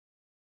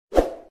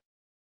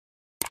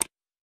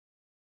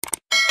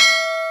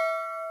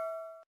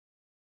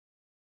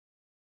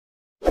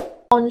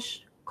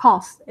launch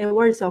course. And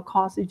where is your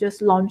course? You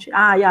just launch.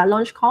 Yeah,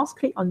 launch course.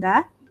 Click on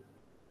that.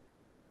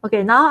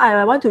 Okay, now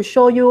I want to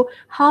show you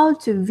how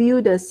to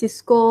view the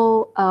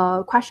Cisco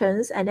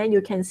questions, and then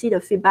you can see the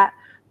feedback,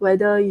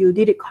 whether you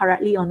did it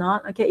correctly or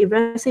not. Okay, if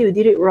let's say you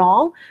did it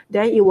wrong,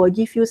 then it will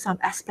give you some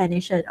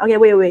explanation. Okay,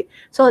 wait.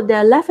 So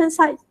the left-hand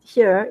side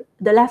here,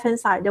 the left-hand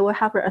side, they will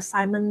have an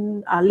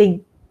assignment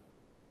link.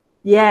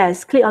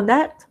 Yes, click on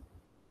that.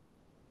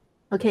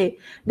 Okay,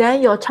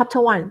 then your chapter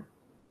 1.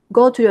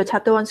 Go to your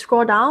chapter 1,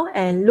 scroll down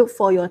and look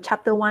for your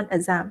chapter 1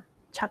 exam.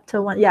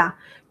 Chapter 1, yeah,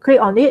 click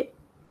on it.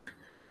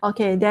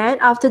 Okay, then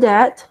after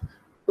that,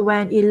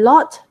 when it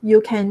loads,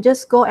 you can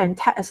just go and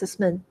tag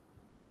assessment.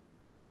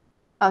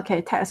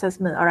 Okay, tag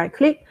assessment. All right,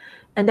 click,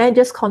 and then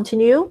just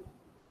continue.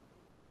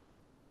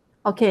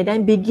 Okay,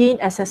 then begin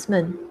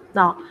assessment.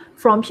 Now,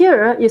 from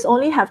here, it's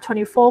only have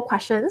 24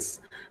 questions,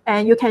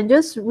 and you can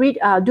just read,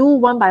 do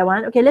one by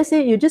one. Okay, let's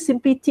say you just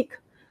simply tick.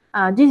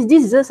 This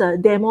is just a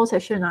demo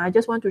session. I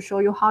just want to show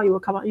you how you will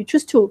come out. You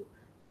choose 2.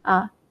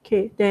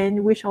 Okay,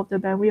 then which of the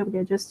bandwidth?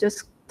 Okay, just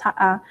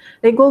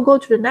then go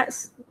to the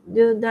next,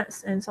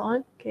 and so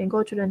on. Okay,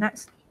 go to the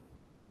next.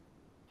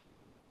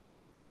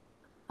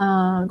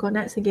 Go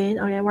next again.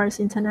 Okay, where is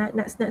internet?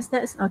 Next.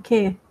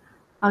 Okay.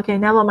 Okay,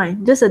 never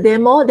mind. Just a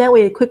demo. Then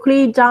we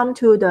quickly jump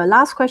to the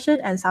last question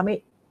and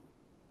submit.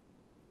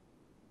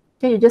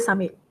 Okay, you just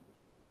submit.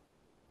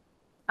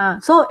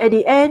 So at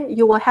the end,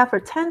 you will have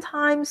 10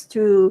 times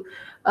to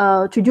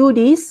do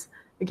this.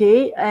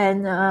 Okay,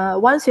 and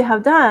once you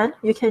have done,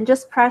 you can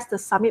just press the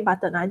submit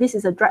button. This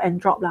is a drag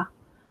and drop lah.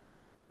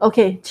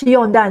 Okay,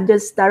 Chion done.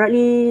 Just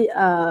directly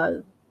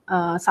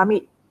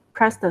submit.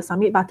 Press the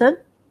submit button.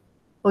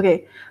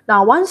 Okay,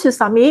 now once you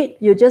submit,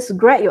 you just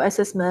grade your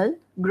assessment.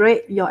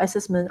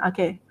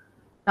 Okay,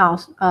 now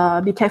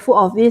be careful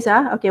of this.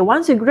 Okay,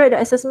 once you grade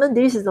the assessment,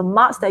 this is the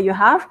marks that you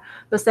have,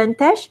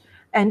 percentage,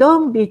 and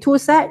don't be too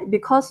sad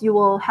because you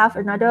will have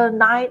another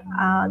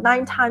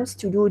 9 times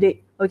to do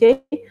it.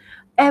 Okay,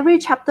 every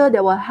chapter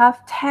they will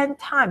have 10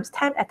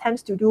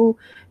 attempts to do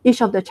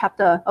each of the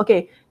chapter.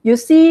 Okay, you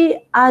see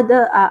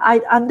under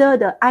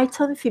the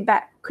item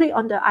feedback, click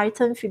on the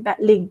item feedback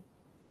link.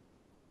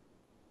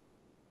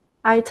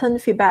 Item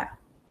feedback.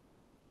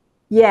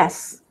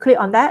 Yes, click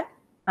on that.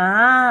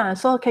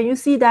 So can you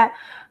see that?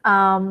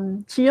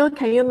 Chio,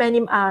 can you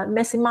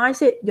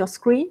maximize your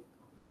screen?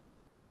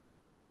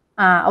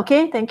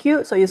 Okay, thank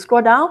you. So you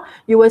scroll down,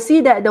 you will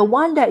see that the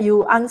one that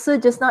you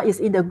answered just now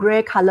is in the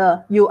gray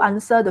color. You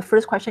answer the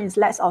first question is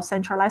less of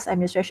centralized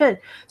administration.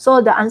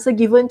 So the answer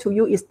given to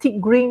you is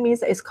tick green,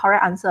 means it's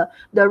correct answer.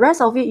 The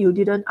rest of it you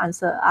didn't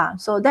answer.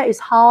 So that is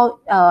how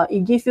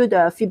it gives you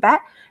the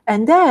feedback.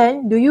 And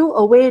then, do you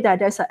aware that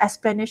there's an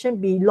explanation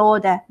below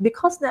that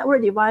because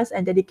network device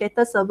and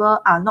dedicated server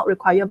are not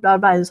required, blah,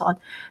 blah, and so on.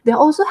 They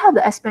also have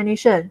the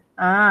explanation.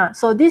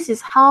 So this is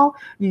how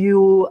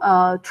you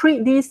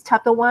treat this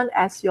chapter 1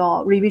 as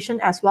your revision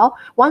as well.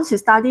 Once you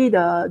study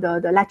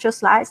the lecture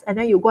slides, and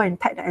then you go and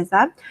take the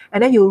exam,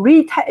 and then you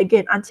retake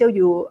again until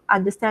you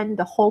understand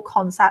the whole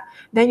concept.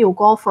 Then you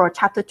go for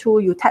chapter 2,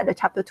 you take the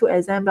chapter 2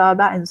 exam, blah,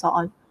 blah, and so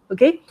on.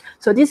 Okay,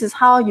 so this is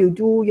how you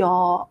do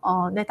your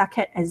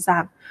NETACAD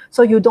exam.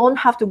 So you don't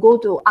have to go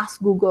to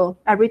ask Google.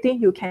 Everything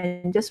you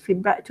can just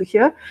feedback to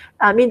here.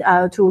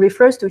 To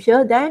refers to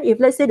here. Then if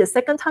let's say the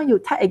second time you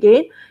type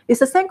again,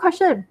 it's the same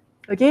question.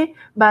 Okay,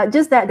 but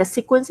just that the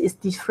sequence is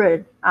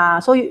different.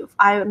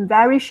 I'm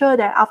very sure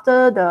that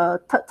after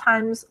the 3rd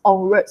times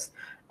onwards,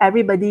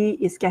 everybody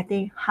is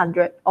getting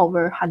 100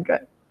 over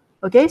 100.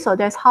 Okay, so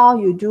that's how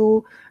you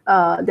do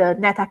the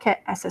NETACAD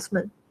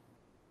assessment.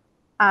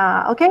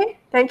 Okay,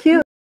 thank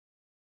you.